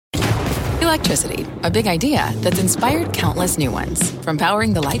Electricity, a big idea that's inspired countless new ones. From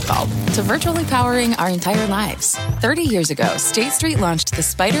powering the light bulb to virtually powering our entire lives. 30 years ago, State Street launched the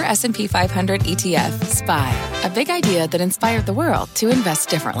Spider S&P 500 ETF, SPY. A big idea that inspired the world to invest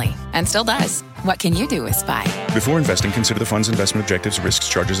differently. And still does. What can you do with SPY? Before investing, consider the fund's investment objectives, risks,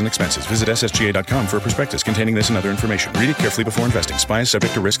 charges, and expenses. Visit ssga.com for a prospectus containing this and other information. Read it carefully before investing. SPY is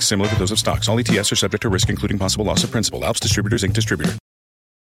subject to risks similar to those of stocks. All ETFs are subject to risk, including possible loss of principal. Alps Distributors, Inc. Distributor.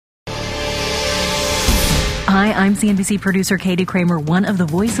 Hi, I'm CNBC producer Katie Kramer, one of the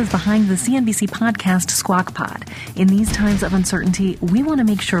voices behind the CNBC podcast Squawk Pod. In these times of uncertainty, we want to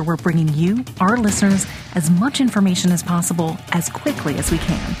make sure we're bringing you, our listeners, as much information as possible as quickly as we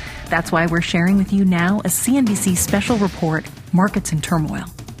can. That's why we're sharing with you now a CNBC special report, Markets in Turmoil.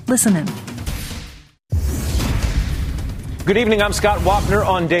 Listen in. Good evening. I'm Scott Wapner.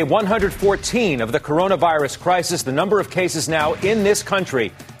 On day 114 of the coronavirus crisis, the number of cases now in this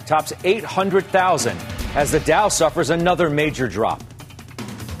country tops 800,000 as the Dow suffers another major drop.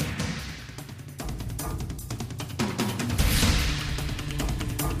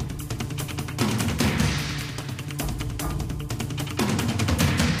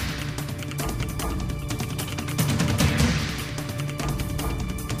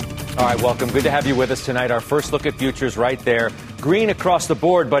 All right, welcome. Good to have you with us tonight. Our first look at futures right there. Green across the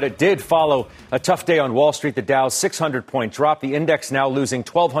board, but it did follow a tough day on Wall Street. The Dow's 600-point drop. The index now losing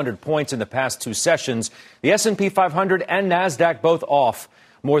 1,200 points in the past two sessions. The S&P 500 and NASDAQ both off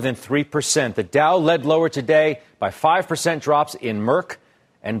more than 3%. The Dow led lower today by 5% drops in Merck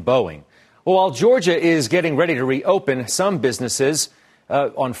and Boeing. Well, while Georgia is getting ready to reopen some businesses,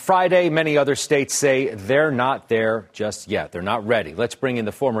 on Friday, many other states say they're not there just yet. They're not ready. Let's bring in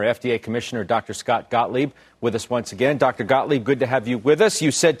the former FDA Commissioner, Dr. Scott Gottlieb, with us once again. Dr. Gottlieb, good to have you with us.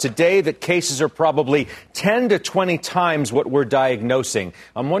 You said today that cases are probably 10 to 20 times what we're diagnosing.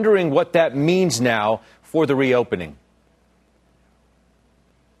 I'm wondering what that means now for the reopening.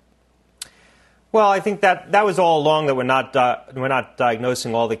 Well, I think that was all along that we're not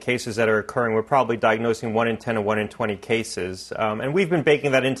diagnosing all the cases that are occurring. We're probably diagnosing 1 in 10 or 1 in 20 cases. And we've been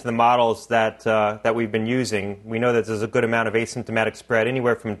baking that into the models that we've been using. We know that there's a good amount of asymptomatic spread.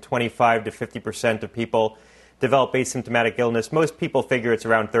 Anywhere from 25 to 50% of people develop asymptomatic illness. Most people figure it's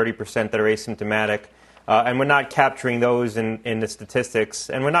around 30% that are asymptomatic. And we're not capturing those in the statistics.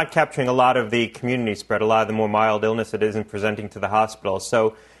 And we're not capturing a lot of the community spread, a lot of the more mild illness that isn't presenting to the hospital.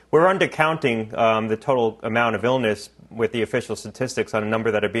 So we're undercounting the total amount of illness with the official statistics on a number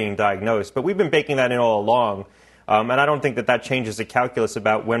that are being diagnosed. But we've been baking that in all along. And I don't think that changes the calculus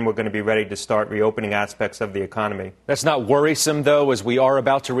about when we're going to be ready to start reopening aspects of the economy. That's not worrisome, though, as we are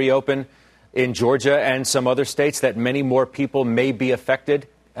about to reopen in Georgia and some other states, that many more people may be affected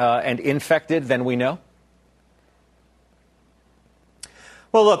and infected than we know?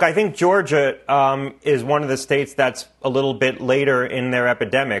 Well, look, I think Georgia is one of the states that's a little bit later in their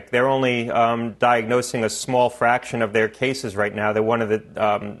epidemic. They're only diagnosing a small fraction of their cases right now. They're one of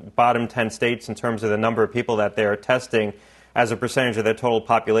the bottom 10 states in terms of the number of people that they're testing as a percentage of their total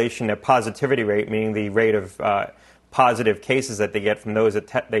population. Their positivity rate, meaning the rate of positive cases that they get from those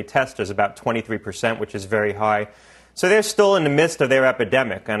that they test, is about 23%, which is very high. So they're still in the midst of their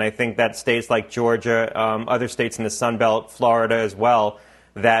epidemic. And I think that states like Georgia, other states in the Sun Belt, Florida as well,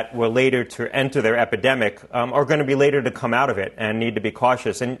 that were later to enter their epidemic are going to be later to come out of it and need to be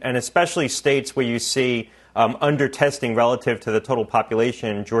cautious. And especially states where you see under-testing relative to the total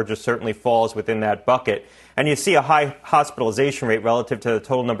population. Georgia certainly falls within that bucket. And you see a high hospitalization rate relative to the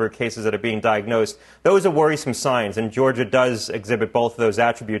total number of cases that are being diagnosed. Those are worrisome signs, and Georgia does exhibit both of those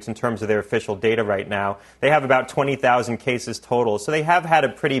attributes in terms of their official data right now. They have about 20,000 cases total, so they have had a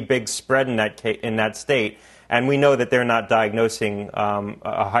pretty big spread in that state. And we know that they're not diagnosing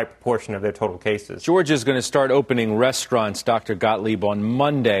a high proportion of their total cases. Georgia is going to start opening restaurants, Dr. Gottlieb, on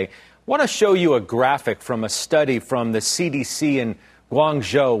Monday. I want to show you a graphic from a study from the CDC in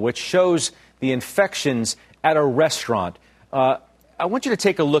Guangzhou, which shows the infections at a restaurant. I want you to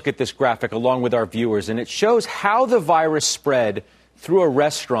take a look at this graphic along with our viewers, and it shows how the virus spread through a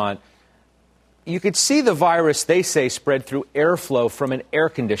restaurant. You could see the virus, they say, spread through airflow from an air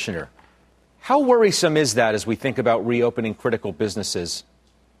conditioner. How worrisome is that as we think about reopening critical businesses?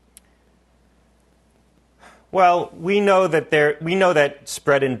 Well, we know that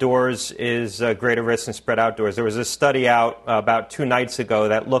spread indoors is a greater risk than spread outdoors. There was a study out about 2 nights ago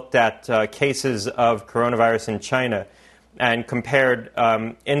that looked at cases of coronavirus in China and compared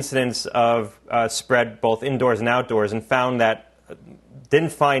incidence of spread both indoors and outdoors, and found that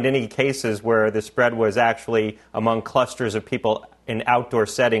didn't find any cases where the spread was actually among clusters of people in outdoor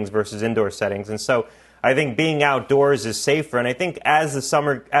settings versus indoor settings. And so I think being outdoors is safer. And I think as the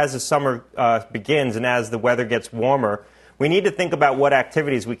summer begins and as the weather gets warmer, we need to think about what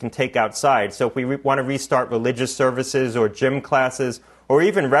activities we can take outside. So if we want to restart religious services or gym classes or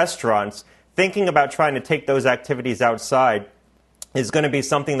even restaurants, thinking about trying to take those activities outside is going to be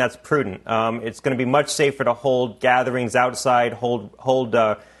something that's prudent. It's going to be much safer to hold gatherings outside, hold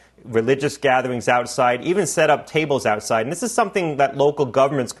religious gatherings outside, even set up tables outside. And this is something that local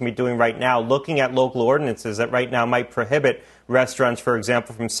governments can be doing right now, looking at local ordinances that right now might prohibit restaurants, for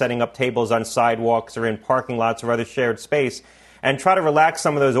example, from setting up tables on sidewalks or in parking lots or other shared space, and try to relax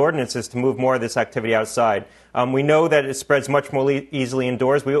some of those ordinances to move more of this activity outside. We know that it spreads much more easily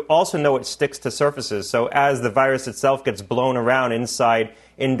indoors. We also know it sticks to surfaces. So as the virus itself gets blown around inside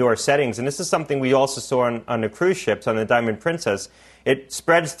indoor settings, and this is something we also saw on the cruise ships, on the Diamond Princess, it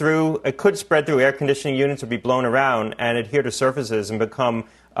could spread through air conditioning units or be blown around and adhere to surfaces and become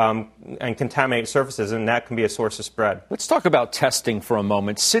and contaminate surfaces, and that can be a source of spread. Let's talk about testing for a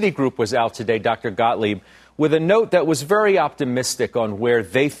moment. Citigroup was out today, Dr. Gottlieb, with a note that was very optimistic on where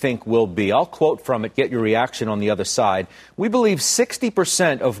they think we'll be. I'll quote from it, get your reaction on the other side. We believe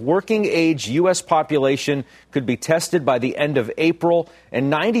 60% of working-age U.S. population could be tested by the end of April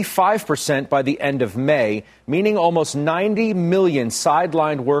and 95% by the end of May, meaning almost 90 million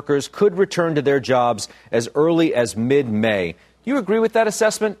sidelined workers could return to their jobs as early as mid-May. Do you agree with that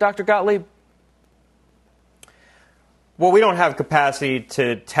assessment, Dr. Gottlieb? Well, we don't have capacity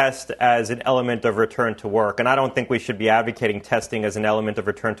to test as an element of return to work, and I don't think we should be advocating testing as an element of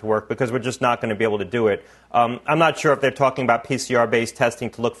return to work because we're just not going to be able to do it. I'm not sure if they're talking about PCR-based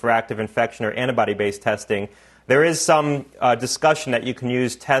testing to look for active infection or antibody-based testing. There is some discussion that you can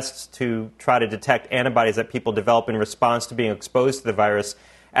use tests to try to detect antibodies that people develop in response to being exposed to the virus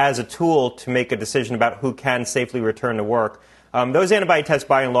as a tool to make a decision about who can safely return to work. Those antibody tests,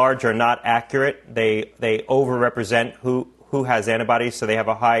 by and large, are not accurate. They overrepresent who has antibodies, so they have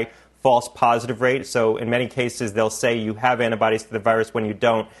a high false positive rate. So in many cases, they'll say you have antibodies to the virus when you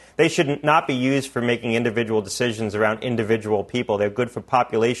don't. They should not be used for making individual decisions around individual people. They're good for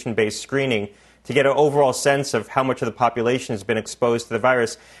population-based screening to get an overall sense of how much of the population has been exposed to the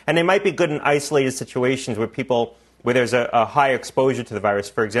virus. And they might be good in isolated situations where there's a high exposure to the virus.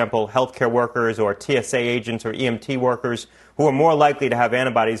 For example, healthcare workers or TSA agents or EMT workers who are more likely to have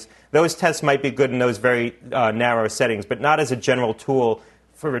antibodies. Those tests might be good in those very narrow settings, but not as a general tool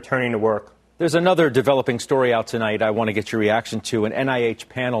for returning to work. There's another developing story out tonight I want to get your reaction to. An NIH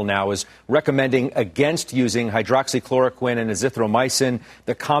panel now is recommending against using hydroxychloroquine and azithromycin,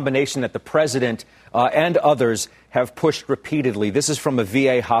 the combination that the president and others have pushed repeatedly. This is from a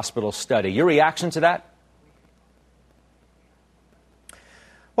VA hospital study. Your reaction to that?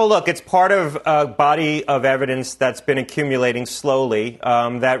 Well, look, it's part of a body of evidence that's been accumulating slowly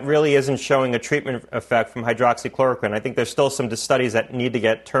that really isn't showing a treatment effect from hydroxychloroquine. I think there's still some studies that need to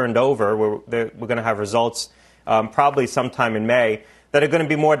get turned over. We're going to have results probably sometime in May that are going to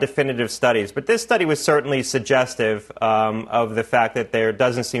be more definitive studies. But this study was certainly suggestive of the fact that there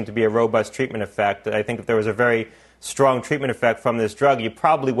doesn't seem to be a robust treatment effect. I think if there was a very strong treatment effect from this drug, you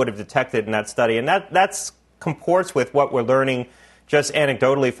probably would have detected in that study. And that's comports with what we're learning just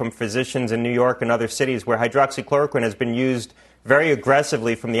anecdotally from physicians in New York and other cities where hydroxychloroquine has been used very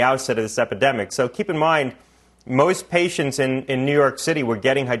aggressively from the outset of this epidemic. So keep in mind, most patients in New York City were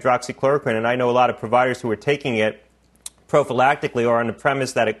getting hydroxychloroquine, and I know a lot of providers who were taking it prophylactically or on the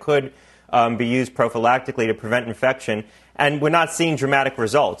premise that it could be used prophylactically to prevent infection. And we're not seeing dramatic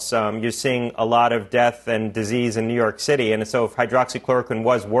results. You're seeing a lot of death and disease in New York City, and so if hydroxychloroquine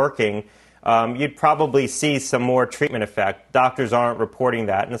was working, you'd probably see some more treatment effect. Doctors aren't reporting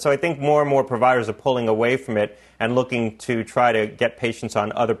that. And so I think more and more providers are pulling away from it and looking to try to get patients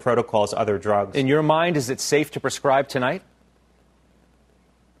on other protocols, other drugs. In your mind, is it safe to prescribe tonight?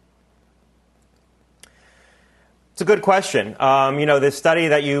 It's a good question. The study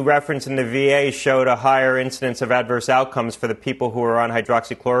that you referenced in the VA showed a higher incidence of adverse outcomes for the people who are on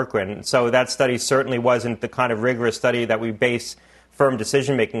hydroxychloroquine. So that study certainly wasn't the kind of rigorous study that we base firm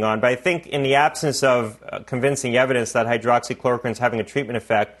decision-making on. But I think in the absence of convincing evidence that hydroxychloroquine is having a treatment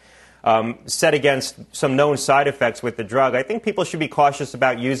effect, set against some known side effects with the drug, I think people should be cautious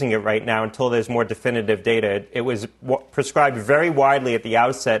about using it right now until there's more definitive data. It was prescribed very widely at the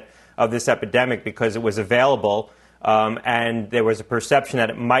outset of this epidemic because it was available, and there was a perception that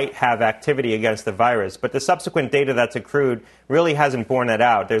it might have activity against the virus. But the subsequent data that's accrued really hasn't borne that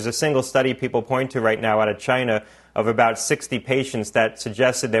out. There's a single study people point to right now out of China of about 60 patients that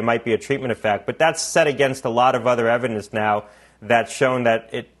suggested there might be a treatment effect. But that's set against a lot of other evidence now that's shown that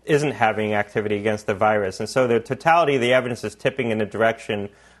it isn't having activity against the virus. And so the totality of the evidence is tipping in the direction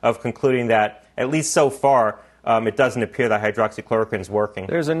of concluding that, at least so far, it doesn't appear that hydroxychloroquine is working.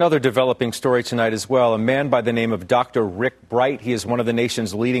 There's another developing story tonight as well. A man by the name of Dr. Rick Bright. He is one of the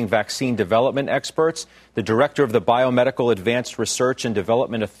nation's leading vaccine development experts, the director of the Biomedical Advanced Research and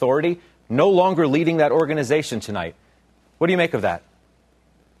Development Authority, no longer leading that organization tonight. What do you make of that?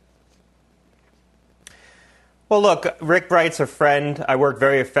 Well, look, Rick Bright's a friend. I worked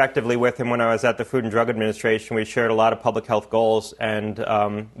very effectively with him when I was at the Food and Drug Administration. We shared a lot of public health goals and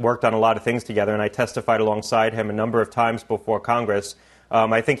worked on a lot of things together, and I testified alongside him a number of times before Congress.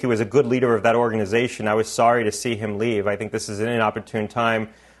 I think he was a good leader of that organization. I was sorry to see him leave. I think this is an inopportune time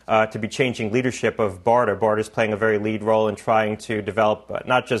to be changing leadership of BARDA. BARDA is playing a very lead role in trying to develop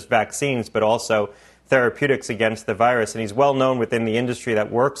not just vaccines, but also therapeutics against the virus. And he's well known within the industry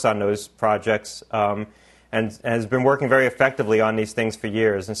that works on those projects and has been working very effectively on these things for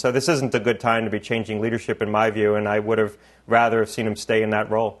years. And so this isn't a good time to be changing leadership, in my view, and I would have rather have seen him stay in that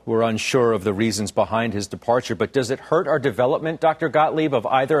role. We're unsure of the reasons behind his departure, but does it hurt our development, Dr. Gottlieb, of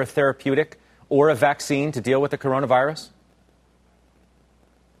either a therapeutic or a vaccine to deal with the coronavirus?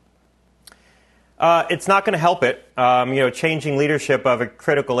 It's not going to help it. Changing leadership of a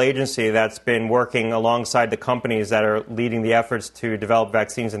critical agency that's been working alongside the companies that are leading the efforts to develop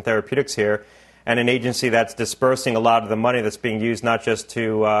vaccines and therapeutics here, and an agency that's dispersing a lot of the money that's being used not just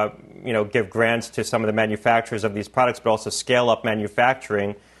to give grants to some of the manufacturers of these products, but also scale up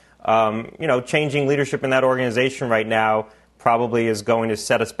manufacturing. Changing leadership in that organization right now probably is going to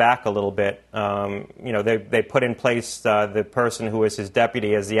set us back a little bit. They put in place the person who is his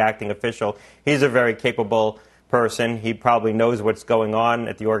deputy as the acting official. He's a very capable person. He probably knows what's going on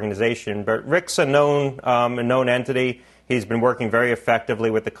at the organization. But Rick's a known entity. He's been working very effectively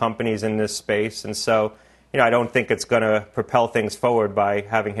with the companies in this space. And so, I don't think it's going to propel things forward by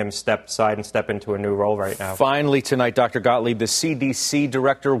having him step aside and step into a new role right now. Finally tonight, Dr. Gottlieb, the CDC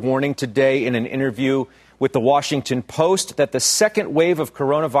director warning today in an interview with the Washington Post that the second wave of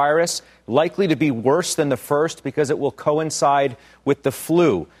coronavirus likely to be worse than the first because it will coincide with the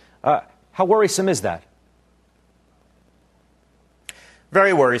flu. How worrisome is that?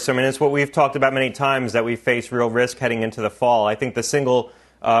 Very worrisome, and it's what we've talked about many times, that we face real risk heading into the fall. I think the single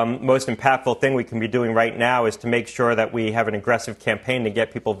most impactful thing we can be doing right now is to make sure that we have an aggressive campaign to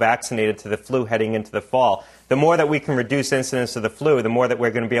get people vaccinated to the flu heading into the fall. The more that we can reduce incidence of the flu, the more that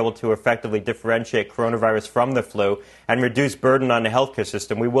we're going to be able to effectively differentiate coronavirus from the flu and reduce burden on the healthcare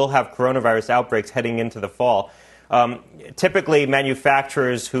system. We will have coronavirus outbreaks heading into the fall. Typically,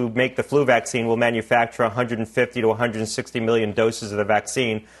 manufacturers who make the flu vaccine will manufacture 150 to 160 million doses of the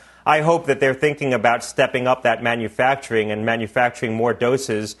vaccine. I hope that they're thinking about stepping up that manufacturing and manufacturing more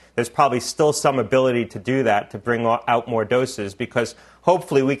doses. There's probably still some ability to do that, to bring out more doses, because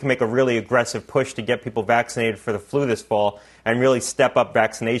hopefully we can make a really aggressive push to get people vaccinated for the flu this fall and really step up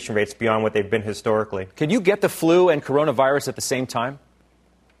vaccination rates beyond what they've been historically. Can you get the flu and coronavirus at the same time?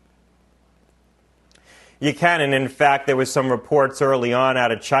 You can, and in fact, there was some reports early on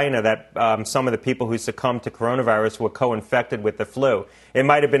out of China that some of the people who succumbed to coronavirus were co-infected with the flu. It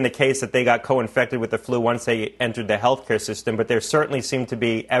might have been the case that they got co-infected with the flu once they entered the healthcare system, but there certainly seemed to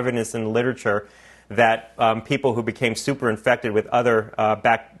be evidence in the literature that people who became super-infected with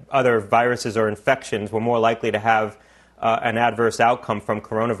other viruses or infections were more likely to have an adverse outcome from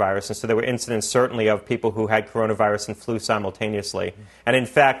coronavirus. And so there were incidents certainly of people who had coronavirus and flu simultaneously. And in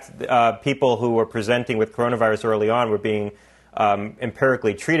fact, people who were presenting with coronavirus early on were being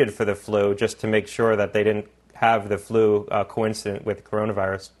empirically treated for the flu just to make sure that they didn't have the flu coincident with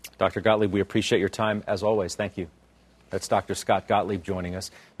coronavirus. Dr. Gottlieb, we appreciate your time as always. Thank you. That's Dr. Scott Gottlieb joining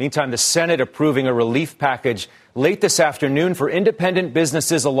us. Meantime, the Senate approving a relief package late this afternoon for independent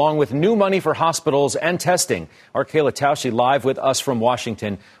businesses, along with new money for hospitals and testing. Our Kayla Tausche live with us from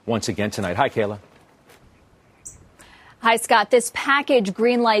Washington once again tonight. Hi, Kayla. Hi, Scott. This package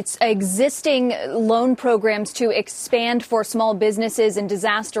greenlights existing loan programs to expand for small businesses and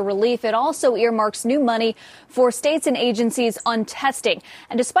disaster relief. It also earmarks new money for states and agencies on testing.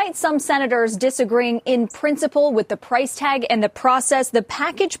 And despite some senators disagreeing in principle with the price tag and the process, the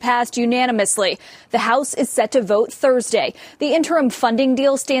package passed unanimously. The House is set to vote Thursday. The interim funding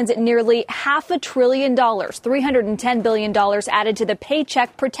deal stands at nearly $500 billion, $310 billion added to the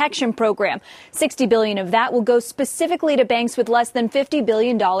Paycheck Protection Program. $60 billion of that will go specifically particularly to banks with less than $50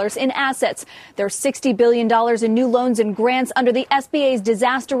 billion in assets. There's $60 billion in new loans and grants under the SBA's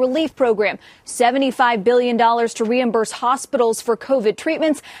disaster relief program, $75 billion to reimburse hospitals for COVID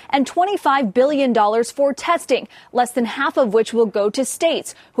treatments, and $25 billion for testing, less than half of which will go to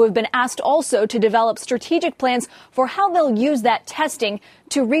states, who have been asked also to develop strategic plans for how they'll use that testing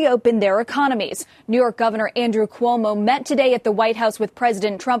to reopen their economies. New York Governor Andrew Cuomo met today at the White House with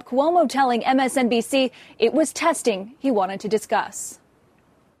President Trump. Cuomo telling MSNBC it was testing he wanted to discuss.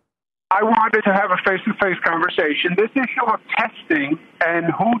 I wanted to have a face-to-face conversation. This issue of testing and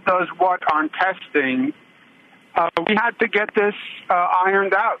who does what on testing, we had to get this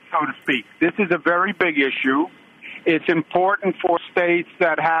ironed out, so to speak. This is a very big issue. It's important for states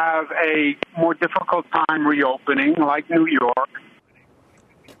that have a more difficult time reopening, like New York.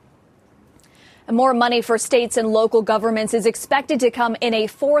 More money for states and local governments is expected to come in a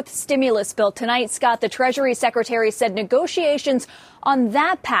fourth stimulus bill tonight. Scott, the Treasury Secretary, said negotiations on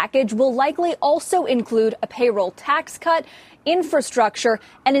that package will likely also include a payroll tax cut, infrastructure,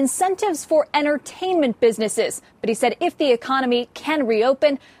 and incentives for entertainment businesses. But he said if the economy can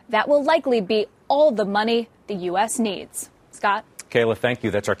reopen, that will likely be all the money the U.S. needs. Scott? Kayla, thank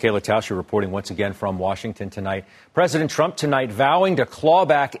you. That's our Kayla Tauscher reporting once again from Washington tonight. President Trump tonight vowing to claw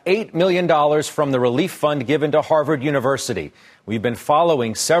back $8 million from the relief fund given to Harvard University. We've been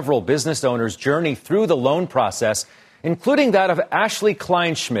following several business owners' journey through the loan process, including that of Ashley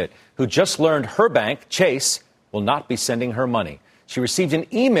Kleinschmidt, who just learned her bank, Chase, will not be sending her money. She received an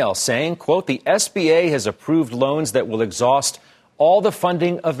email saying, quote, the SBA has approved loans that will exhaust all the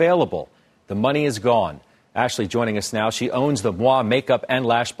funding available. The money is gone. Ashley joining us now. She owns the Moi Makeup and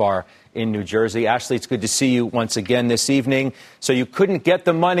Lash Bar in New Jersey. Ashley, it's good to see you once again this evening. So you couldn't get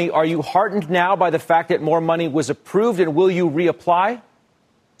the money. Are you heartened now by the fact that more money was approved, and will you reapply?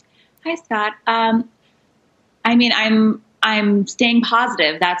 Hi, Scott. I'm staying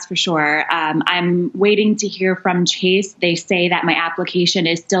positive, that's for sure. I'm waiting to hear from Chase. They say that my application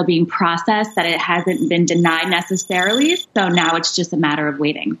is still being processed, that it hasn't been denied necessarily. So now it's just a matter of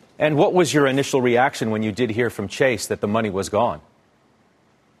waiting. And what was your initial reaction when you did hear from Chase that the money was gone?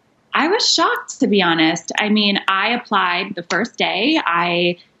 I was shocked, to be honest. I mean, I applied the first day.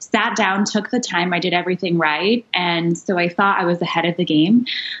 I sat down, took the time. I did everything right. And so I thought I was ahead of the game.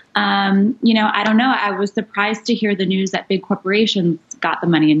 I don't know. I was surprised to hear the news that big corporations got the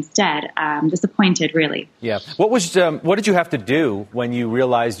money instead. Disappointed, really. Yeah. What did you have to do when you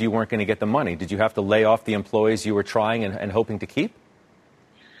realized you weren't going to get the money? Did you have to lay off the employees you were trying and hoping to keep?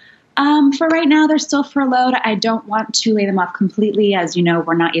 For right now, they're still furloughed. I don't want to lay them off completely. As you know,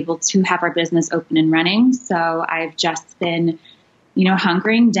 we're not able to have our business open and running. So I've just been,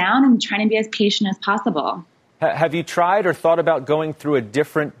 hunkering down and trying to be as patient as possible. Have you tried or thought about going through a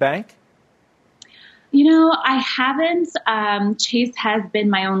different bank? I haven't. Chase has been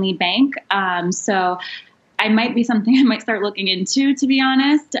my only bank. So I might be something I might start looking into, to be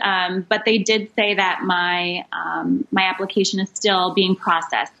honest. But they did say that my application is still being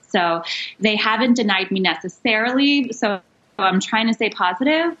processed. So they haven't denied me necessarily. So I'm trying to stay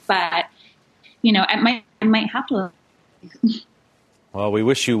positive, but, I might have to. Well, we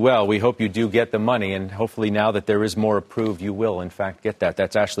wish you well. We hope you do get the money. And hopefully now that there is more approved, you will, in fact, get that.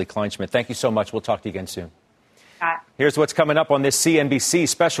 That's Ashley Kleinschmidt. Thank you so much. We'll talk to you again soon. Here's what's coming up on this CNBC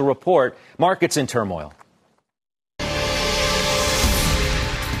special report. Markets in turmoil.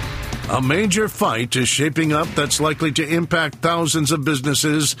 A major fight is shaping up that's likely to impact thousands of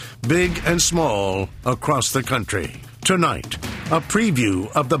businesses, big and small, across the country. Tonight, a preview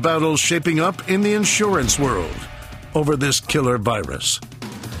of the battles shaping up in the insurance world over this killer virus.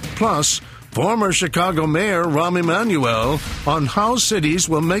 Plus, former Chicago Mayor Rahm Emanuel on how cities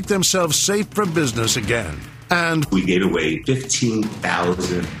will make themselves safe for business again. And we gave away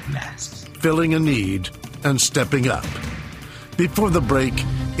 15,000 masks. Filling a need and stepping up. Before the break,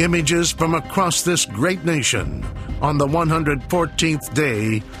 images from across this great nation on the 114th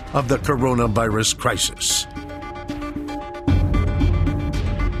day of the coronavirus crisis.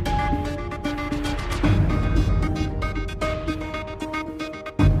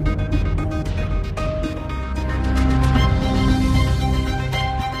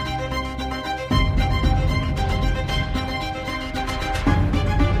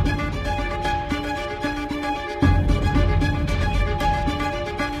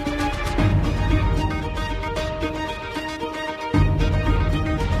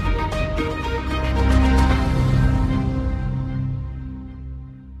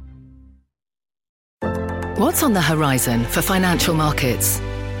 What's on the horizon for financial markets?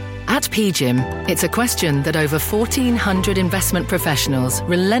 At PGIM, it's a question that over 1,400 investment professionals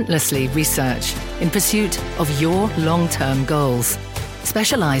relentlessly research in pursuit of your long-term goals.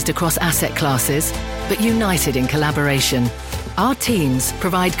 Specialized across asset classes, but united in collaboration, our teams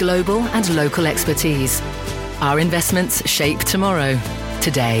provide global and local expertise. Our investments shape tomorrow,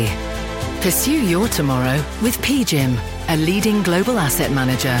 today. Pursue your tomorrow with PGIM, a leading global asset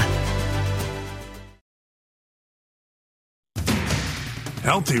manager.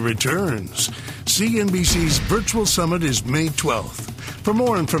 Healthy returns. CNBC's virtual summit is May 12th. For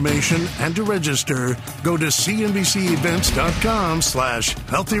more information and to register, go to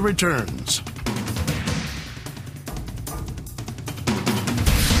cnbcevents.com/healthyreturns.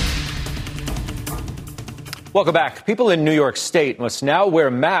 Welcome back. People in New York State must now wear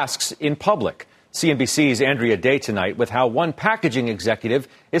masks in public. CNBC's Andrea Day tonight with how one packaging executive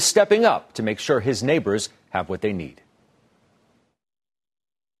is stepping up to make sure his neighbors have what they need.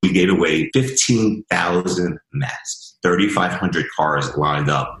 We gave away 15,000 masks, 3,500 cars lined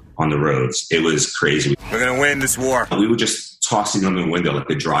up on the roads. It was crazy. We're going to win this war. We were just tossing them in the window like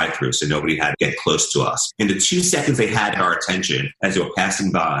the drive-thru so nobody had to get close to us. In the 2 seconds they had our attention as they were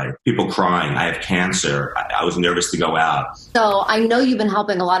passing by, people crying, I have cancer, I was nervous to go out. So I know you've been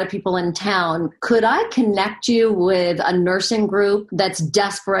helping a lot of people in town. Could I connect you with a nursing group that's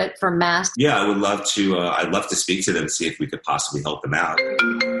desperate for masks? Yeah, I would love to. I'd love to speak to them and see if we could possibly help them out.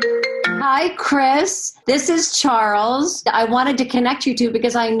 Hi, Chris. This is Charles. I wanted to connect you two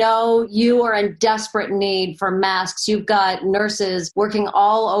because I know you are in desperate need for masks. You've got nurses working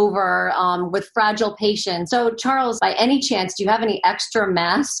all over with fragile patients. So, Charles, by any chance, do you have any extra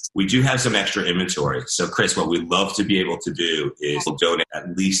masks? We do have some extra inventory. So, Chris, what we'd love to be able to do is donate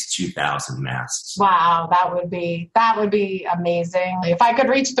at least 2,000 masks. Wow, that would be amazing. If I could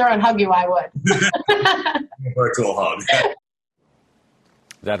reach through and hug you, I would. Virtual hug.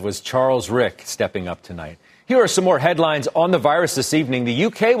 That was Charles Rick stepping up tonight. Here are some more headlines on the virus this evening. The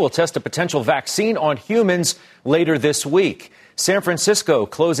UK will test a potential vaccine on humans later this week. San Francisco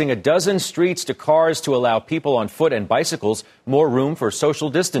closing a dozen streets to cars to allow people on foot and bicycles more room for social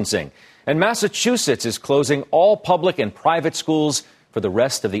distancing. And Massachusetts is closing all public and private schools for the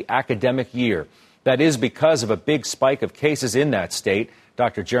rest of the academic year. That is because of a big spike of cases in that state.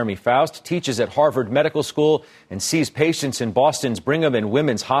 Dr. Jeremy Faust teaches at Harvard Medical School and sees patients in Boston's Brigham and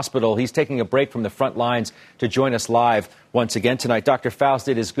Women's Hospital. He's taking a break from the front lines to join us live once again tonight. Dr. Faust,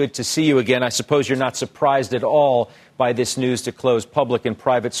 it is good to see you again. I suppose you're not surprised at all by this news to close public and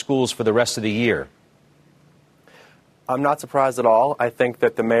private schools for the rest of the year. I'm not surprised at all. I think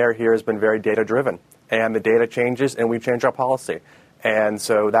that the mayor here has been very data-driven, and the data changes, and we change our policy. And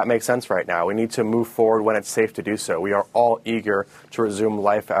so that makes sense right now. We need to move forward when it's safe to do so. We are all eager to resume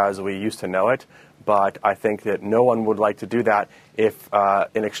life as we used to know it, but I think that no one would like to do that if,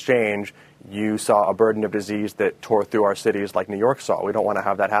 in exchange, you saw a burden of disease that tore through our cities like New York saw. We don't want to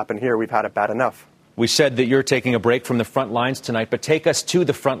have that happen here. We've had it bad enough. We said that you're taking a break from the front lines tonight, but take us to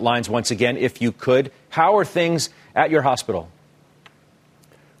the front lines once again, if you could. How are things at your hospital?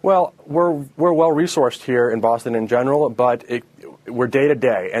 Well, we're well-resourced here in Boston in general, but we're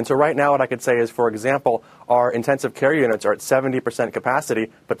day-to-day. And so right now what I could say is, for example, our intensive care units are at 70%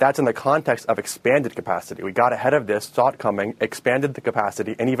 capacity, but that's in the context of expanded capacity. We got ahead of this, saw it coming, expanded the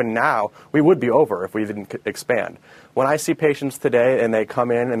capacity, and even now we would be over if we didn't expand. When I see patients today and they come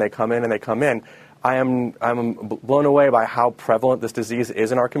in and they come in and they come in, I'm blown away by how prevalent this disease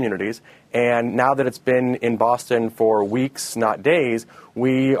is in our communities. And now that it's been in Boston for weeks, not days,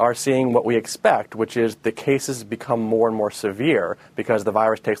 we are seeing what we expect, which is the cases become more and more severe because the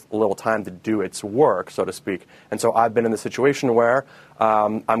virus takes a little time to do its work, so to speak. And so I've been in the situation where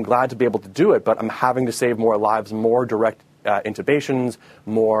I'm glad to be able to do it, but I'm having to save more lives, more direct intubations,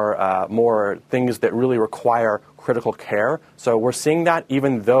 more things that really require critical care. So we're seeing that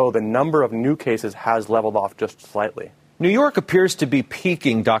even though the number of new cases has leveled off just slightly. New York appears to be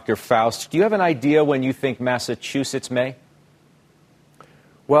peaking, Dr. Faust. Do you have an idea when you think Massachusetts may?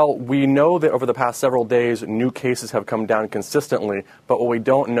 Well, we know that over the past several days, new cases have come down consistently. But what we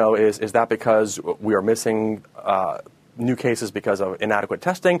don't know is that because we are missing new cases because of inadequate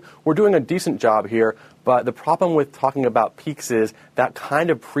testing? We're doing a decent job here, but the problem with talking about peaks is that kind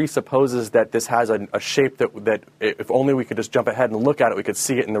of presupposes that this has a shape that if only we could just jump ahead and look at it, we could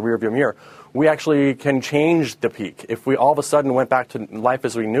see it in the rearview mirror. We actually can change the peak. If we all of a sudden went back to life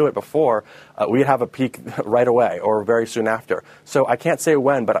as we knew it before, we'd have a peak right away or very soon after. So I can't say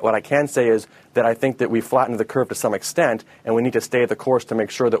when, but what I can say is that I think that we flattened the curve to some extent, and we need to stay the course to make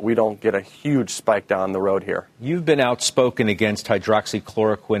sure that we don't get a huge spike down the road here. You've been outspoken against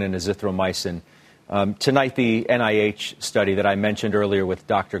hydroxychloroquine and azithromycin. Tonight, the NIH study that I mentioned earlier with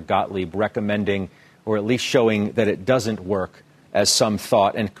Dr. Gottlieb recommending or at least showing that it doesn't work as some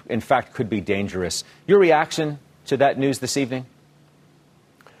thought and, in fact, could be dangerous. Your reaction to that news this evening?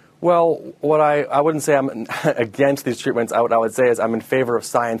 Well, what I wouldn't say I'm against these treatments. What I would say is I'm in favor of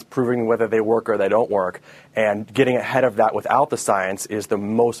science proving whether they work or they don't work. And getting ahead of that without the science is the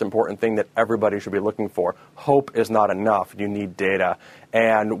most important thing that everybody should be looking for. Hope is not enough. You need data.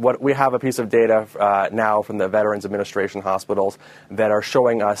 And what we have a piece of data now from the Veterans Administration hospitals that are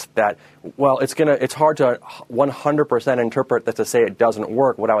showing us that, well, it's hard to 100% interpret that to say it doesn't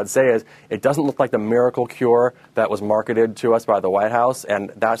work. What I would say is it doesn't look like the miracle cure that was marketed to us by the White House,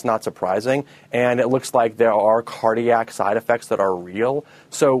 and that's not surprising. And it looks like there are cardiac side effects that are real.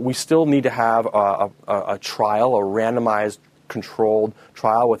 So we still need to have a trial, a randomized controlled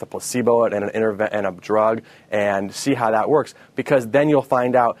trial with a placebo and and a drug and see how that works, because then you'll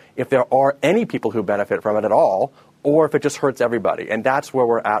find out if there are any people who benefit from it at all or if it just hurts everybody. And that's where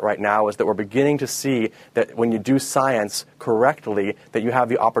we're at right now, is that we're beginning to see that when you do science correctly, that you have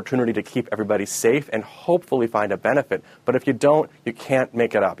the opportunity to keep everybody safe and hopefully find a benefit. But if you don't, you can't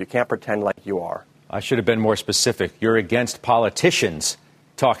make it up. You can't pretend like you are. I should have been more specific. You're against politicians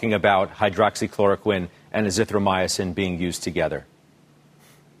talking about hydroxychloroquine and azithromycin being used together.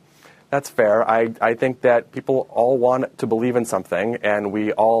 That's fair. I think that people all want to believe in something, and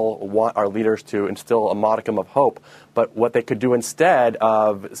we all want our leaders to instill a modicum of hope. But what they could do instead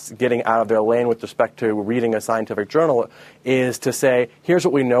of getting out of their lane with respect to reading a scientific journal is to say, here's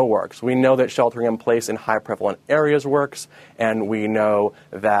what we know works. We know that sheltering in place in high prevalent areas works, and we know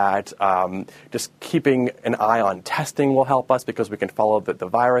that just keeping an eye on testing will help us because we can follow the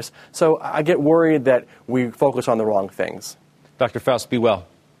virus. So I get worried that we focus on the wrong things. Dr. Faust, be well.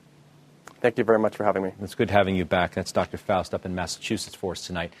 Thank you very much for having me. It's good having you back. That's Dr. Faust up in Massachusetts for us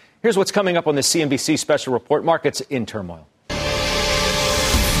tonight. Here's what's coming up on the CNBC special report. Markets in turmoil.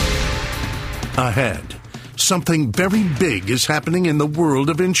 Ahead, something very big is happening in the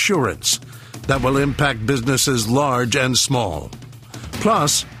world of insurance that will impact businesses large and small.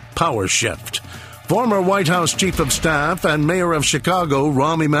 Plus, power shift. Former White House Chief of Staff and Mayor of Chicago,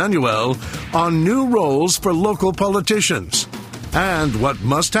 Rahm Emanuel, on new roles for local politicians. And what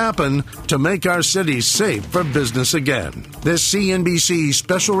must happen to make our city safe for business again. This CNBC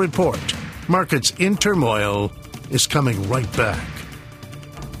special report, Markets in Turmoil, is coming right back.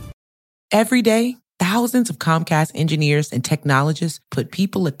 Every day, thousands of Comcast engineers and technologists put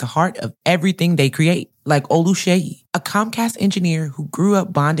people at the heart of everything they create. Like Oluseyi, a Comcast engineer who grew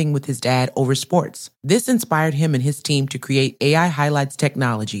up bonding with his dad over sports. This inspired him and his team to create AI Highlights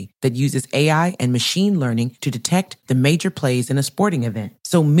technology that uses AI and machine learning to detect the major plays in a sporting event,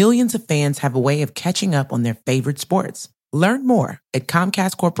 so millions of fans have a way of catching up on their favorite sports. Learn more at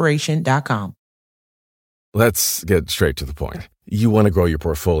ComcastCorporation.com. Let's get straight to the point. You want to grow your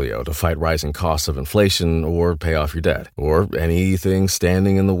portfolio to fight rising costs of inflation or pay off your debt or anything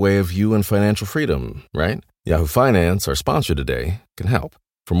standing in the way of you and financial freedom, right? Yahoo Finance, our sponsor today, can help.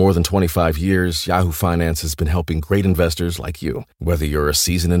 For more than 25 years, Yahoo Finance has been helping great investors like you. Whether you're a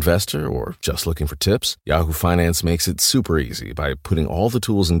seasoned investor or just looking for tips, Yahoo Finance makes it super easy by putting all the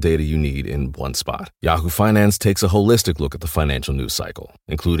tools and data you need in one spot. Yahoo Finance takes a holistic look at the financial news cycle,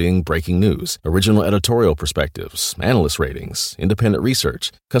 including breaking news, original editorial perspectives, analyst ratings, independent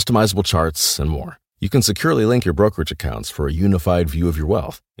research, customizable charts, and more. You can securely link your brokerage accounts for a unified view of your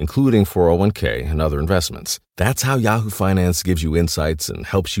wealth, including 401k and other investments. That's how Yahoo Finance gives you insights and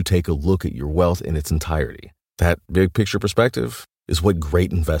helps you take a look at your wealth in its entirety. That big picture perspective is what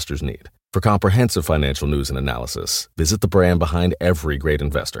great investors need. For comprehensive financial news and analysis, visit the brand behind every great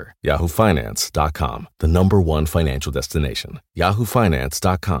investor, yahoofinance.com, the #1 financial destination,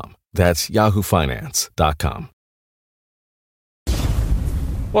 yahoofinance.com. That's yahoofinance.com.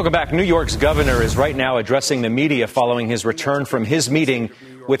 Welcome back. New York's governor is right now addressing the media following his return from his meeting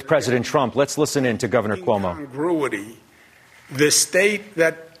with President Trump. Let's listen in to Governor Cuomo. Congruity. The state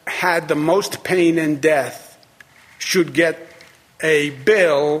that had the most pain and death should get a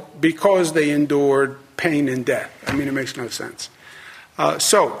bill because they endured pain and death. I mean, it makes no sense.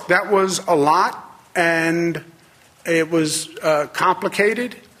 So that was a lot, and it was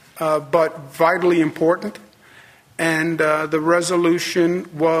complicated, but vitally important. And the resolution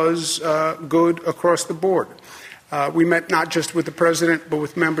was good across the board. We met not just with the president, but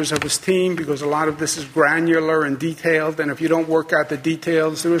with members of his team, because a lot of this is granular and detailed. And if you don't work out the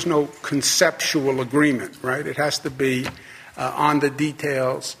details, there is no conceptual agreement, right? It has to be on the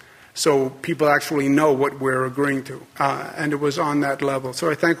details so people actually know what we're agreeing to. And it was on that level.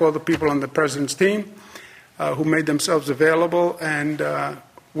 So I thank all the people on the president's team who made themselves available and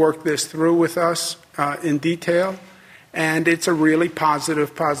worked this through with us in detail, and it's a really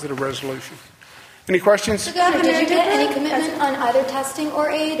positive resolution. Any questions? So, Governor, did you get any commitment on either testing or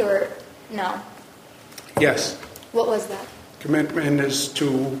aid, or no? Yes. What was that? Commitment is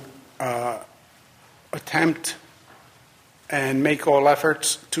to attempt and make all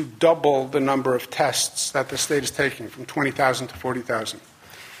efforts to double the number of tests that the state is taking from 20,000 to 40,000.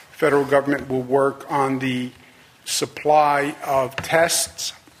 The federal government will work on the supply of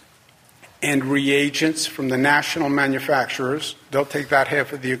tests and reagents from the national manufacturers. They'll take that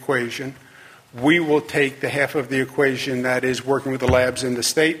half of the equation. We will take the half of the equation that is working with the labs in the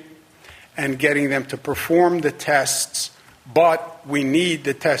state and getting them to perform the tests. But we need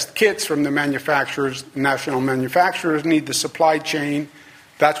the test kits from the manufacturers. National manufacturers need the supply chain.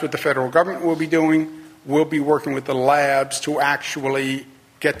 That's what the federal government will be doing. We'll be working with the labs to actually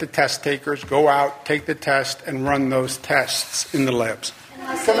get the test takers, go out, take the test, and run those tests in the labs. And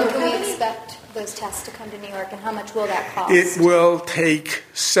how soon can we expect those tests to come to New York, and how much will that cost? It will take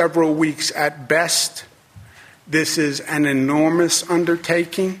several weeks at best. This is an enormous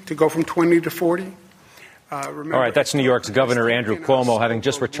undertaking to go from 20 to 40. All right, that's New York's Governor Andrew Cuomo having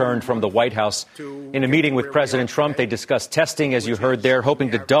just returned from the White House. In a meeting with President Trump, they discussed testing, as you heard there,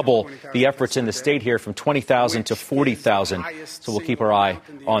 hoping to double the efforts in the state here from 20,000 to 40,000. So we'll keep our eye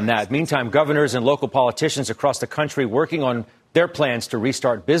on that. Meantime, governors and local politicians across the country working on their plans to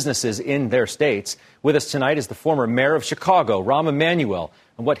restart businesses in their states. With us tonight is the former mayor of Chicago, Rahm Emanuel,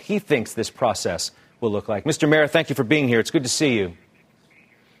 and what he thinks this process will look like. Mr. Mayor, thank you for being here. It's good to see you.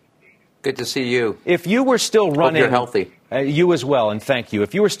 Good to see you. If you were still running... Hope you're healthy. You as well, and thank you.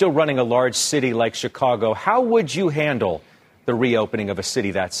 If you were still running a large city like Chicago, how would you handle the reopening of a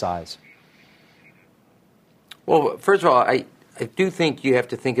city that size? Well, first of all, I do think you have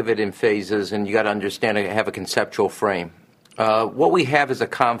to think of it in phases, and you got to understand and have a conceptual frame. What we have is a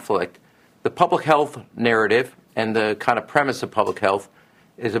conflict. The public health narrative and the kind of premise of public health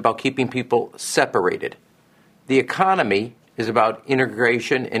is about keeping people separated. The economy is about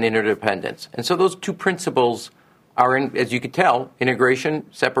integration and interdependence. And so those two principles are, in, as you could tell, integration,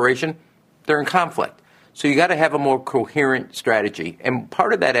 separation, they're in conflict. So you got to have a more coherent strategy. And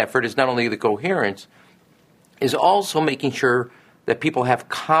part of that effort is not only the coherence, is also making sure that people have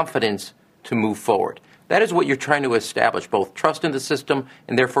confidence to move forward. That is what you're trying to establish, both trust in the system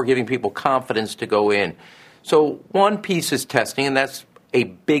and therefore giving people confidence to go in. So one piece is testing, and that's a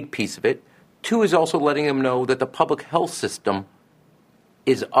big piece of it. Two is also letting them know that the public health system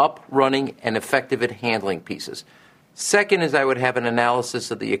is up, running, and effective at handling pieces. Second is I would have an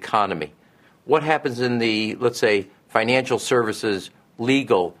analysis of the economy. What happens in the, let's say, financial services,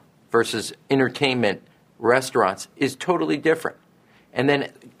 legal versus entertainment, restaurants is totally different. And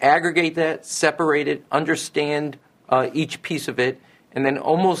then aggregate that, separate it, understand each piece of it, and then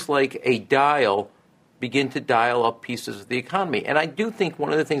almost like a dial, begin to dial up pieces of the economy. And I do think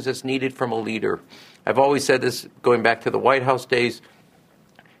one of the things that's needed from a leader, I've always said this going back to the White House days,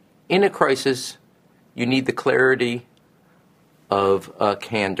 in a crisis, you need the clarity of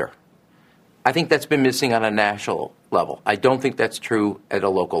candor. I think that's been missing on a national level. I don't think that's true at a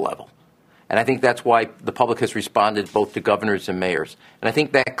local level. And I think that's why the public has responded both to governors and mayors. And I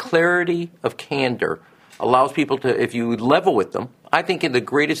think that clarity of candor allows people to, if you level with them, I think the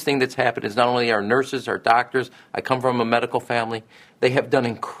greatest thing that's happened is not only our nurses, our doctors, I come from a medical family, they have done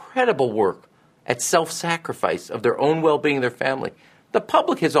incredible work at self-sacrifice of their own well-being, their family. The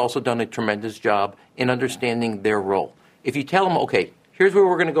public has also done a tremendous job in understanding their role. If you tell them, okay, here's where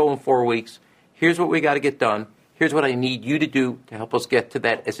we're going to go in 4 weeks, here's what we got to get done, here's what I need you to do to help us get to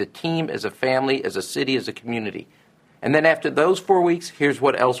that as a team, as a family, as a city, as a community. And then after those 4 weeks, here's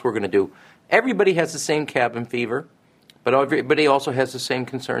what else we're going to do. Everybody has the same cabin fever, but everybody also has the same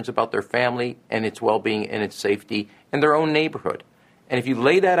concerns about their family and its well-being and its safety and their own neighborhood. And if you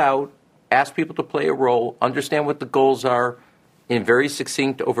lay that out, ask people to play a role, understand what the goals are in very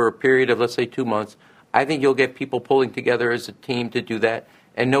succinct over a period of, let's say, 2 months, I think you'll get people pulling together as a team to do that.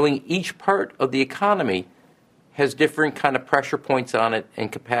 And knowing each part of the economy has different kind of pressure points on it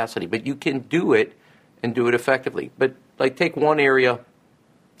and capacity. But you can do it and do it effectively. But like take one area,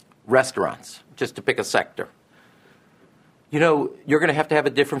 restaurants, just to pick a sector. You know, you're going to have a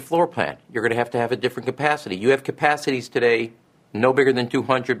different floor plan. You're going to have a different capacity. You have capacities today no bigger than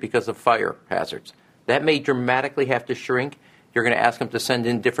 200 because of fire hazards. That may dramatically have to shrink. You're going to ask them to send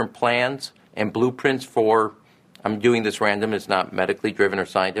in different plans and blueprints for, I'm doing this random, it's not medically driven or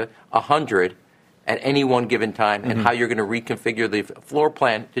scientific, 100 at any one given time, and how you're going to reconfigure the floor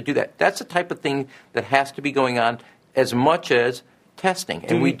plan to do that. That's the type of thing that has to be going on as much as testing.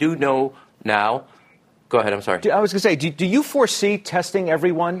 And we do know now Go ahead. I'm sorry. I was going to say, do you foresee testing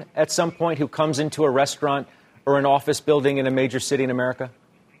everyone at some point who comes into a restaurant or an office building in a major city in America?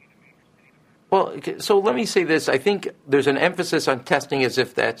 Well, so let me say this. I think there's an emphasis on testing as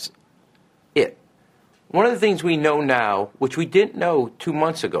if that's it. One of the things we know now, which we didn't know 2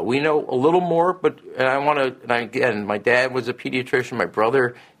 months ago, we know a little more, but again, my dad was a pediatrician, my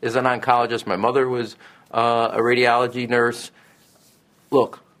brother is an oncologist, my mother was a radiology nurse.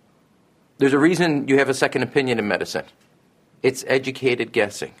 Look, there's a reason you have a second opinion in medicine. It's educated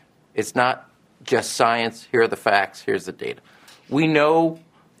guessing. It's not just science. Here are the facts. Here's the data. We know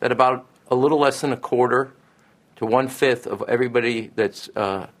that about a little less than a quarter to 1/5 of everybody that's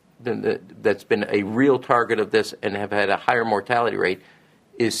been a real target of this and have had a higher mortality rate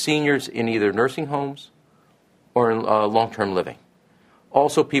is seniors in either nursing homes or in long-term living.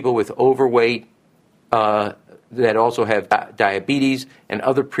 Also people with overweight that also have diabetes and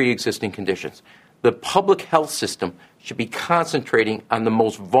other pre-existing conditions. The public health system should be concentrating on the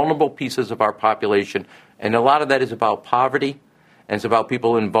most vulnerable pieces of our population, and a lot of that is about poverty, and it's about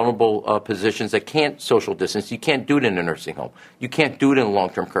people in vulnerable positions that can't social distance. You can't do it in a nursing home. You can't do it in a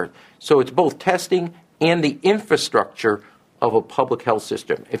long-term care. So it's both testing and the infrastructure of a public health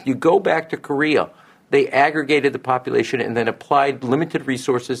system. If you go back to Korea, they aggregated the population and then applied limited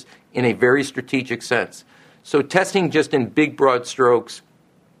resources in a very strategic sense. So testing just in big, broad strokes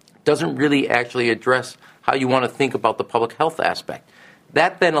doesn't really actually address how you want to think about the public health aspect.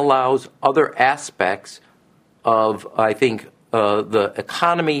 That then allows other aspects of, I think, the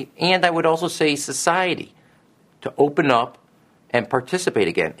economy, and I would also say society, to open up and participate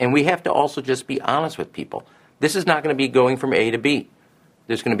again. And we have to also just be honest with people. This is not going to be going from A to B.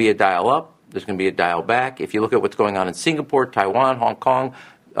 There's going to be a dial up. There's going to be a dial back. If you look at what's going on in Singapore, Taiwan, Hong Kong,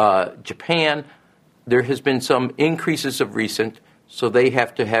 Japan, there has been some increases of recent, so they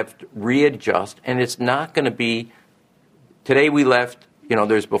have to readjust. And it's not going to be, today we left,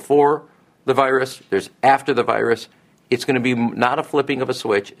 there's before the virus, there's after the virus. It's going to be not a flipping of a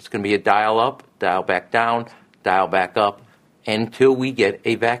switch. It's going to be a dial up, dial back down, dial back up until we get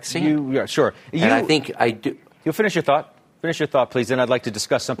a vaccine. Yeah, sure. And I think I do. You'll finish your thought? Finish your thought, please. Then I'd like to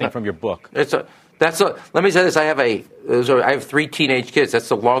discuss something from your book. Let me say this. I have 3 teenage kids. That's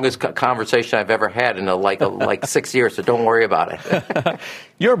the longest conversation I've ever had in like 6 years, so don't worry about it.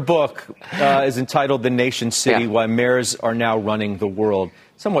 Your book is entitled The Nation City, Why Mayors Are Now Running the World.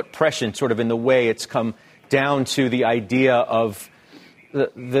 Somewhat prescient, sort of in the way it's come down to the idea of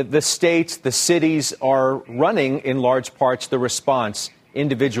the states, the cities are running in large parts the response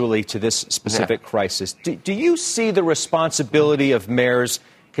individually to this specific crisis. Do you see the responsibility of mayors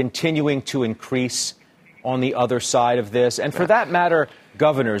continuing to increase on the other side of this? And for that matter,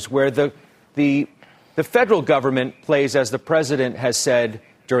 governors, where the federal government plays, as the president has said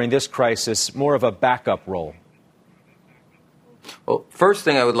during this crisis, more of a backup role? Well, first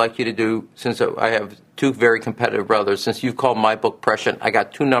thing I would like you to do, since I have 2 very competitive brothers, since you've called my book prescient, I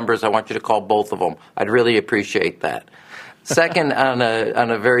got 2 numbers. I want you to call both of them. I'd really appreciate that. Second, on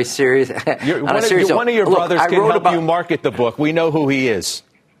a very serious, one of your brothers can help you market the book. We know who he is.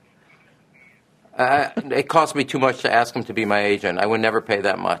 It cost me too much to ask him to be my agent. I would never pay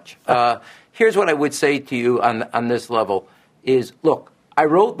that much. Here's what I would say to you on this level is, look, I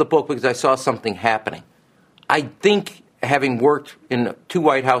wrote the book because I saw something happening. I think, having worked in 2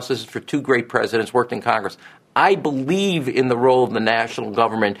 White Houses for 2 great presidents, worked in Congress, I believe in the role of the national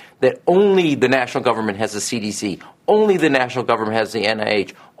government, that only the national government has a CDC, only the national government has the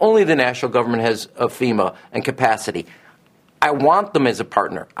NIH, only the national government has a FEMA and capacity. I want them as a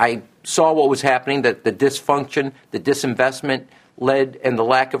partner. I saw what was happening, that the dysfunction, the disinvestment led, and the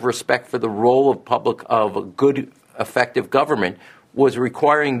lack of respect for the role of a good, effective government was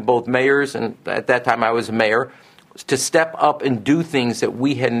requiring both mayors, and at that time I was a mayor, to step up and do things that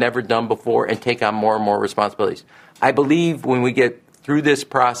we had never done before and take on more and more responsibilities. I believe when we get through this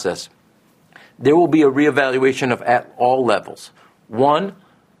process, there will be a reevaluation at all levels. One,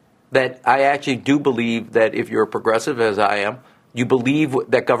 that I actually do believe that if you're a progressive, as I am, you believe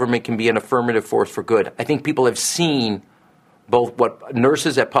that government can be an affirmative force for good. I think people have seen both what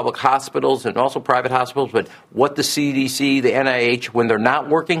nurses at public hospitals and also private hospitals, but what the CDC, the NIH, when they're not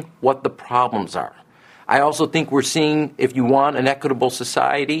working, what the problems are. I also think we're seeing, if you want an equitable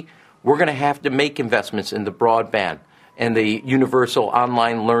society, we're going to have to make investments in the broadband and the universal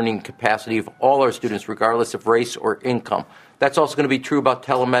online learning capacity of all our students, regardless of race or income. That's also going to be true about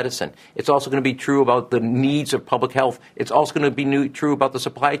telemedicine. It's also going to be true about the needs of public health. It's also going to be true about the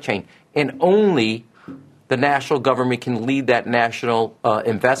supply chain. And only the national government can lead that national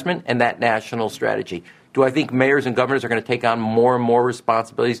investment and that national strategy. Do I think mayors and governors are going to take on more and more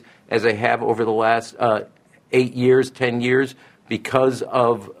responsibilities as they have over the last 8 years, 10 years because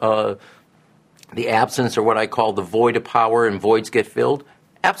of the absence or what I call the void of power and voids get filled?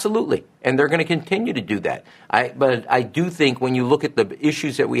 Absolutely. And they're going to continue to do that. But I do think when you look at the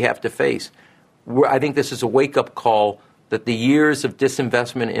issues that we have to face, I think this is a wake-up call that the years of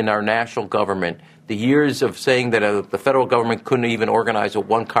disinvestment in our national government, the years of saying that the federal government couldn't even organize a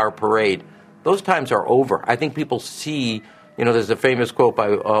one-car parade, those times are over. I think people see, there's a famous quote by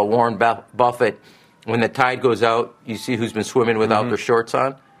Warren Buffett, when the tide goes out, you see who's been swimming without their shorts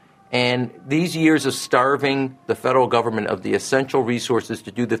on. And these years of starving the federal government of the essential resources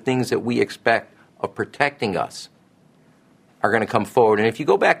to do the things that we expect of protecting us are going to come forward. And if you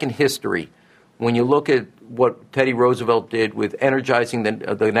go back in history, when you look at what Teddy Roosevelt did with energizing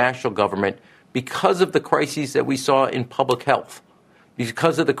the national government, because of the crises that we saw in public health,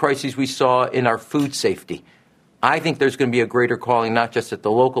 because of the crises we saw in our food safety, I think there's going to be a greater calling, not just at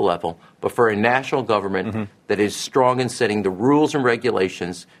the local level, but for a national government that is strong in setting the rules and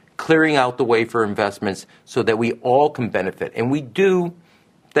regulations, clearing out the way for investments so that we all can benefit. And we do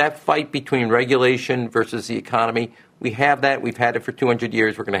that fight between regulation versus the economy. We have that. We've had it for 200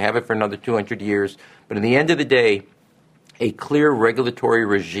 years. We're going to have it for another 200 years. But in the end of the day, a clear regulatory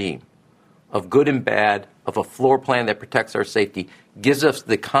regime of good and bad, of a floor plan that protects our safety, gives us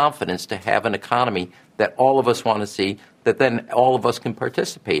the confidence to have an economy that all of us want to see, that then all of us can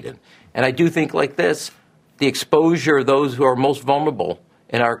participate in. And I do think like this, the exposure of those who are most vulnerable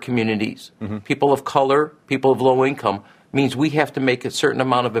in our communities, people of color, people of low income, means we have to make a certain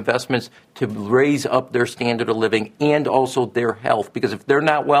amount of investments to raise up their standard of living and also their health. Because if they're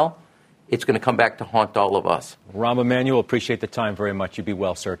not well, it's going to come back to haunt all of us. Rahm Emanuel, appreciate the time very much. You be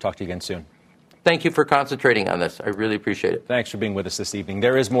well, sir. Talk to you again soon. Thank you for concentrating on this. I really appreciate it. Thanks for being with us this evening.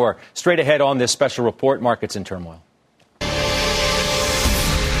 There is more straight ahead on this special report, Markets in Turmoil.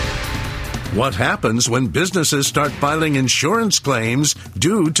 What happens when businesses start filing insurance claims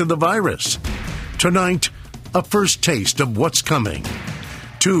due to the virus? Tonight, a first taste of what's coming.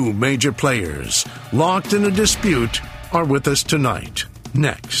 Two major players locked in a dispute are with us tonight.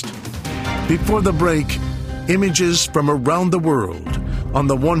 Next. Before the break, images from around the world on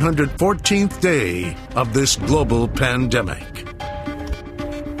the 114th day of this global pandemic.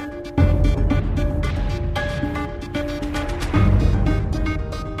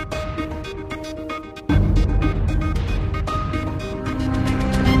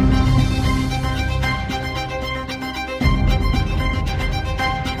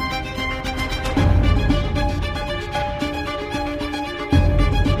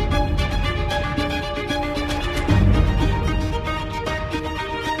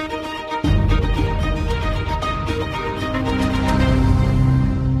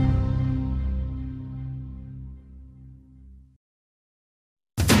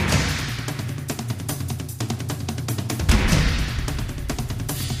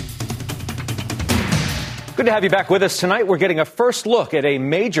 Good to have you back with us tonight. We're getting a first look at a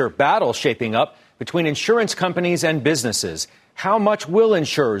major battle shaping up between insurance companies and businesses. How much will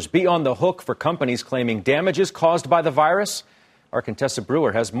insurers be on the hook for companies claiming damages caused by the virus? Our Contessa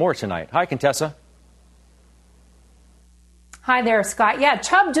Brewer has more tonight. Hi, Contessa. Hi there, Scott. Yeah,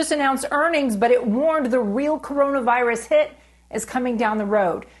 Chubb just announced earnings, but it warned the real coronavirus hit is coming down the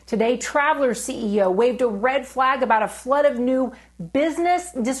road. Today, Travelers CEO waved a red flag about a flood of new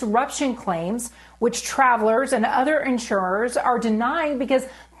business disruption claims, which Travelers and other insurers are denying because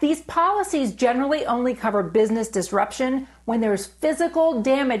these policies generally only cover business disruption when there's physical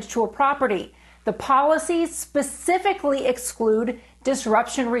damage to a property. The policies specifically exclude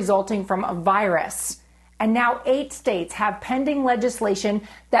disruption resulting from a virus. And now 8 states have pending legislation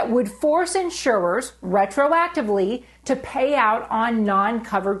that would force insurers retroactively to pay out on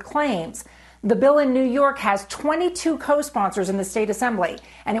non-covered claims. The bill in New York has 22 co-sponsors in the state assembly,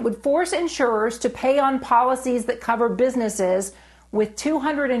 and it would force insurers to pay on policies that cover businesses with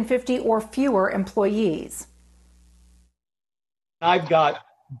 250 or fewer employees. I've got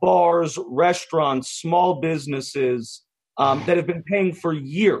bars, restaurants, small businesses that have been paying for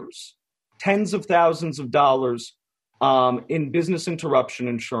years tens of thousands of dollars in business interruption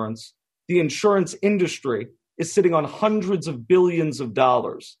insurance. The insurance industry is sitting on hundreds of billions of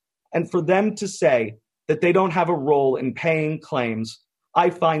dollars. And for them to say that they don't have a role in paying claims,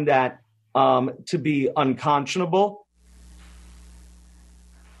 I find that to be unconscionable.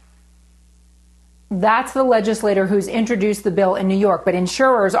 That's the legislator who's introduced the bill in New York, but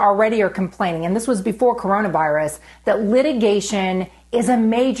insurers already are complaining, and this was before coronavirus, that litigation is a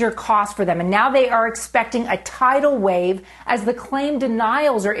major cost for them. And now they are expecting a tidal wave as the claim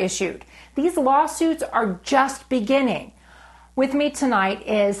denials are issued. these lawsuits are just beginning. With me tonight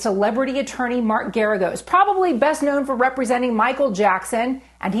is celebrity attorney Mark Geragos, probably best known for representing Michael Jackson,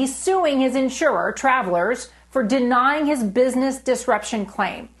 and he's suing his insurer, Travelers, for denying his business disruption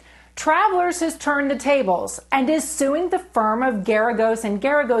claim. Travelers has turned the tables and is suing the firm of Geragos and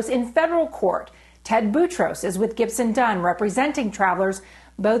Geragos in federal court. Ted Boutros is with Gibson Dunn representing Travelers.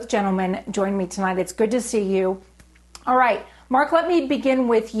 Both gentlemen join me tonight. It's good to see you. All right, Mark, let me begin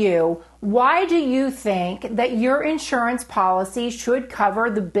with you. Why do you think that your insurance policy should cover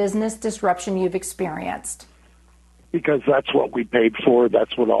the business disruption you've experienced? Because that's what we paid for.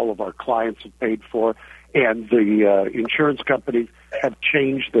 That's what all of our clients have paid for. And the insurance companies have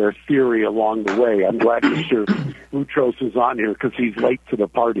changed their theory along the way. I'm glad Mr. Boutros is on here because he's late to the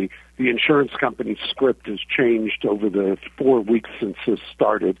party. The insurance company's script has changed over the 4 weeks since this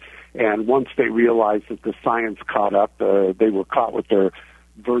started. And once they realized that the science caught up, they were caught with their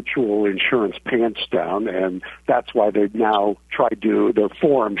virtual insurance pants down. And that's why they've now tried to, they're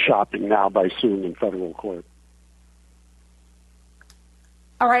forum shopping now by suing in federal court.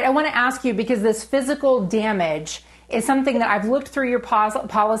 All right, I want to ask you, because this physical damage is something that I've looked through your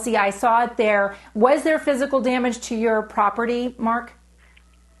policy. I saw it there. Was there physical damage to your property, Mark?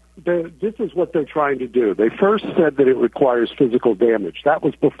 This is what they're trying to do. They first said that it requires physical damage. That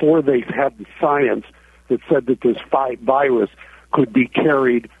was before they had the science that said that this virus could be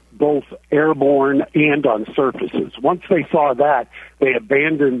carried both airborne and on surfaces. Once they saw that, they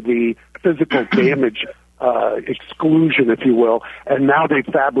abandoned the physical damage exclusion, if you will, and now they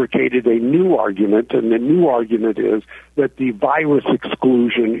fabricated a new argument, and the new argument is that the virus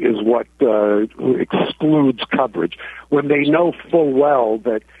exclusion is what excludes coverage, when they know full well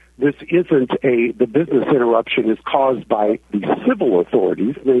that this isn't the business interruption is caused by the civil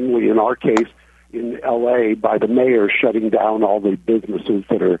authorities, namely in our case in L.A. by the mayor shutting down all the businesses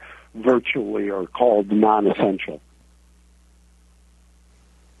that are virtually or called non-essential.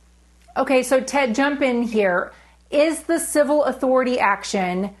 Okay, so Ted, jump in here. Is the civil authority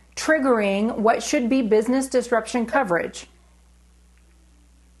action triggering what should be business disruption coverage?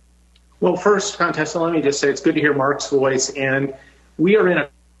 Well, first, Contessa, let me just say it's good to hear Mark's voice. And we are in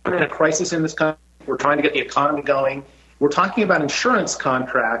a crisis in this country. We're trying to get the economy going. We're talking about insurance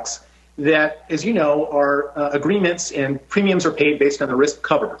contracts that, as you know, are agreements and premiums are paid based on the risk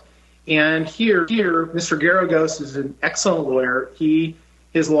covered. And here, Mr. Geragos is an excellent lawyer.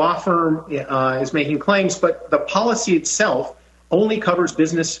 His law firm is making claims, but the policy itself only covers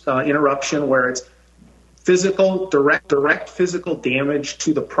business interruption where it's physical, direct physical damage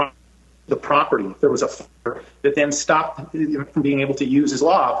to the property. If there was a fire that then stopped him from being able to use his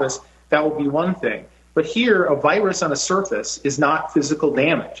law office, that would be one thing. But here, a virus on a surface is not physical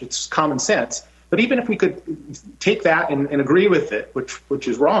damage. It's common sense. But even if we could take that and agree with it, which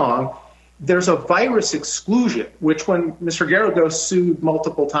is wrong, there's a virus exclusion, which when Mr. Geragos sued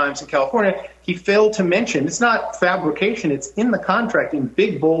multiple times in California, he failed to mention. It's not fabrication. It's in the contract in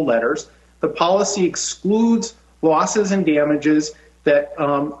big, bold letters. The policy excludes losses and damages that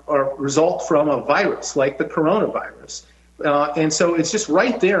result from a virus, like the coronavirus. And so it's just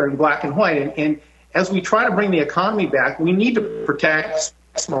right there in black and white. And as we try to bring the economy back, we need to protect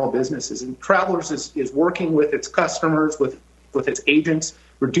small businesses. And Travelers is working with its customers, with its agents,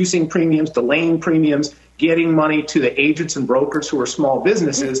 reducing premiums, delaying premiums, getting money to the agents and brokers who are small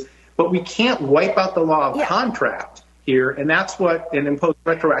businesses. But we can't wipe out the law of contract here, and that's and impose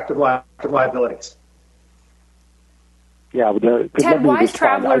retroactive liabilities. Yeah, Ted, why is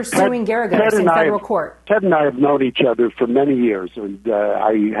Travelers suing Geragos in federal court? Ted and I have known each other for many years, and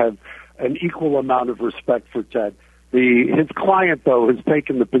I have an equal amount of respect for Ted. His client, though, has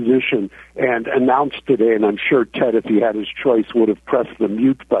taken the position and announced today, and I'm sure Ted, if he had his choice, would have pressed the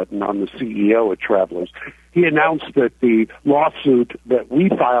mute button on the CEO at Travelers. He announced that the lawsuit that we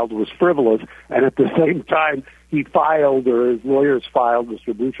filed was frivolous, and at the same time, he filed, or his lawyers filed,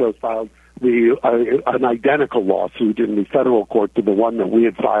 Mr. Boutros filed, an identical lawsuit in the federal court to the one that we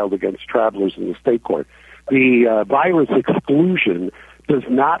had filed against Travelers in the state court. The virus exclusion does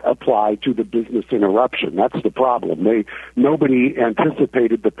not apply to the business interruption. That's the problem. Nobody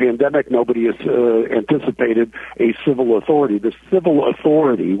anticipated the pandemic. Nobody anticipated a civil authority. The civil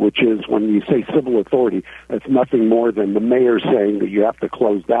authority, which is, when you say civil authority, that's nothing more than the mayor saying that you have to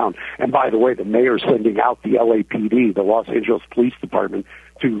close down. And by the way, the mayor sending out the LAPD, the Los Angeles Police Department,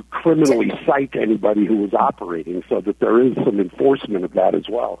 to criminally cite anybody who was operating, so that there is some enforcement of that as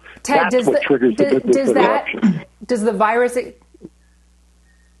well. Ted, that's what triggers the business interruption. Does the virus...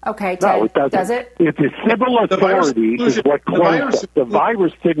 Okay, Ted, no, it doesn't. Does it? It's a civil authority is what closed us. The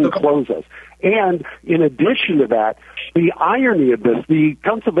virus didn't close us. And in addition to that, the irony of this, the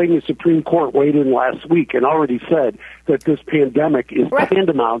Pennsylvania Supreme Court weighed in last week and already said that this pandemic is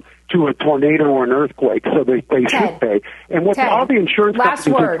tantamount to a tornado or an earthquake, so they should pay. And what all the insurance companies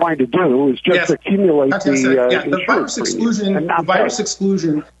are trying to do is just accumulate the virus exclusion. The virus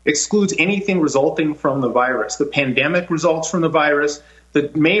exclusion excludes anything resulting from the virus. The pandemic results from the virus. The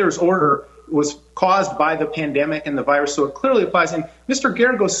mayor's order was caused by the pandemic and the virus, so it clearly applies. And Mr.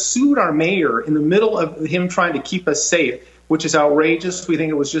 Geragos sued our mayor in the middle of him trying to keep us safe, which is outrageous. We think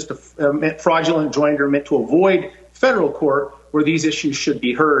it was just a fraudulent joinder meant to avoid federal court where these issues should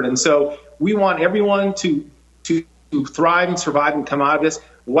be heard. And so we want everyone to thrive and survive and come out of this.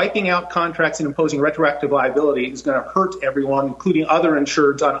 Wiping out contracts and imposing retroactive liability is going to hurt everyone, including other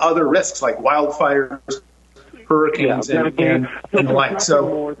insureds on other risks like wildfires, hurricanes, and the like.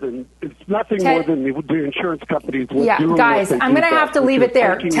 So it's nothing more than the insurance companies will do. Guys, I'm going to have to leave it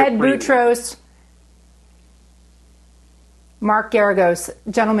there. Ted Boutros, Mark Geragos,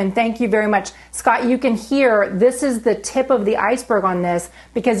 gentlemen, thank you very much. Scott, you can hear this is the tip of the iceberg on this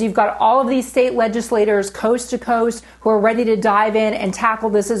because you've got all of these state legislators coast to coast who are ready to dive in and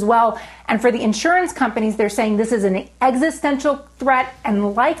tackle this as well. And for the insurance companies, they're saying this is an existential threat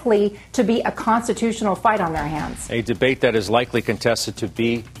and likely to be a constitutional fight on their hands. A debate that is likely contested to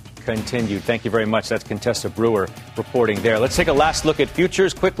be continued. Thank you very much. That's Contessa Brewer reporting there. Let's take a last look at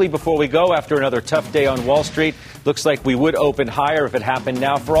futures quickly before we go. After another tough day on Wall Street, looks like we would open higher if it happened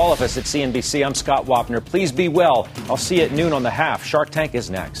now. For all of us at CNBC, I'm Scott Wapner. Please be well. I'll see you at noon on The Half. Shark Tank is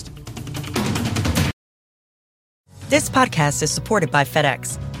next. This podcast is supported by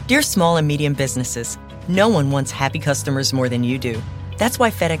FedEx. Dear small and medium businesses, no one wants happy customers more than you do. That's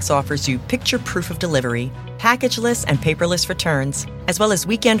why FedEx offers you picture proof of delivery, packageless and paperless returns, as well as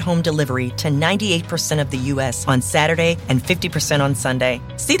weekend home delivery to 98% of the U.S. on Saturday and 50% on Sunday.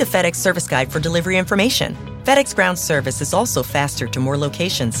 See the FedEx service guide for delivery information. FedEx Ground service is also faster to more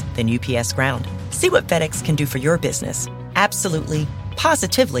locations than UPS Ground. See what FedEx can do for your business. Absolutely,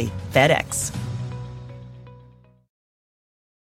 positively FedEx.